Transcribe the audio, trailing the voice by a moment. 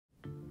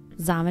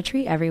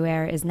Xometry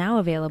Everywhere is now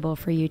available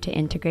for you to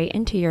integrate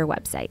into your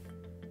website.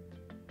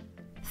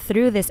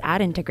 Through this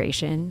ad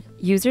integration,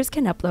 users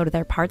can upload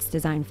their parts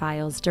design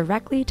files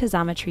directly to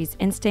Xometry's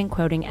instant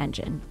quoting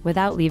engine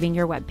without leaving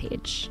your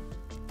webpage.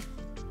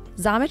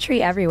 Xometry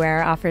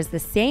Everywhere offers the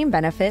same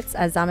benefits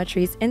as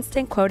Xometry's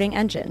instant quoting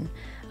engine,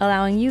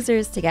 allowing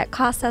users to get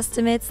cost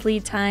estimates,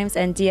 lead times,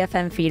 and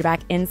DFM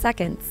feedback in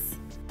seconds.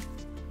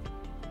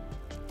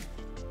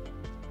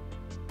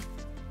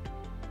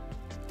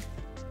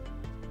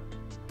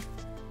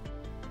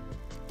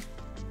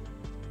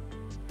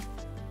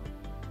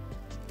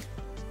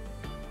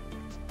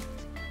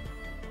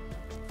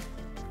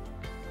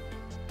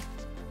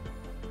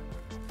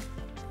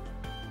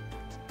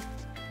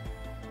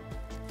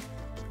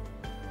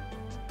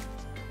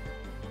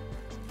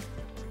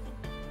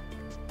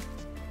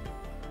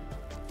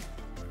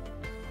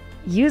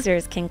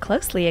 Users can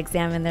closely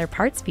examine their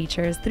parts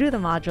features through the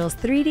module's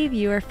 3D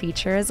Viewer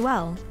feature as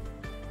well.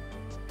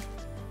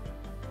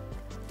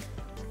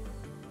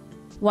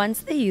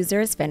 Once the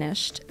user is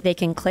finished, they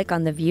can click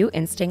on the View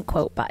Instant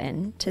Quote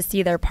button to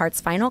see their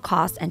part's final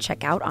cost and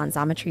check out on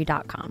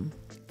Xometry.com.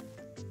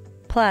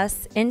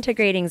 Plus,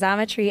 integrating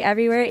Xometry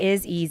Everywhere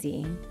is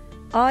easy.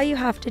 All you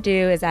have to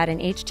do is add an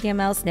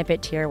HTML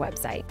snippet to your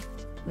website.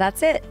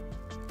 That's it!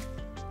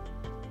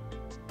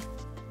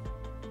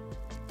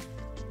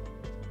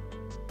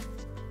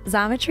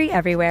 Xometry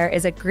Everywhere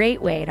is a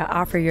great way to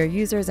offer your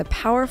users a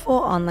powerful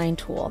online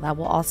tool that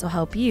will also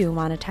help you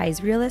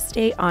monetize real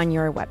estate on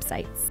your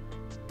websites.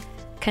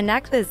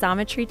 Connect with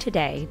Xometry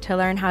today to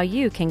learn how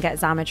you can get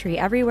Xometry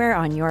Everywhere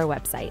on your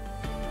website.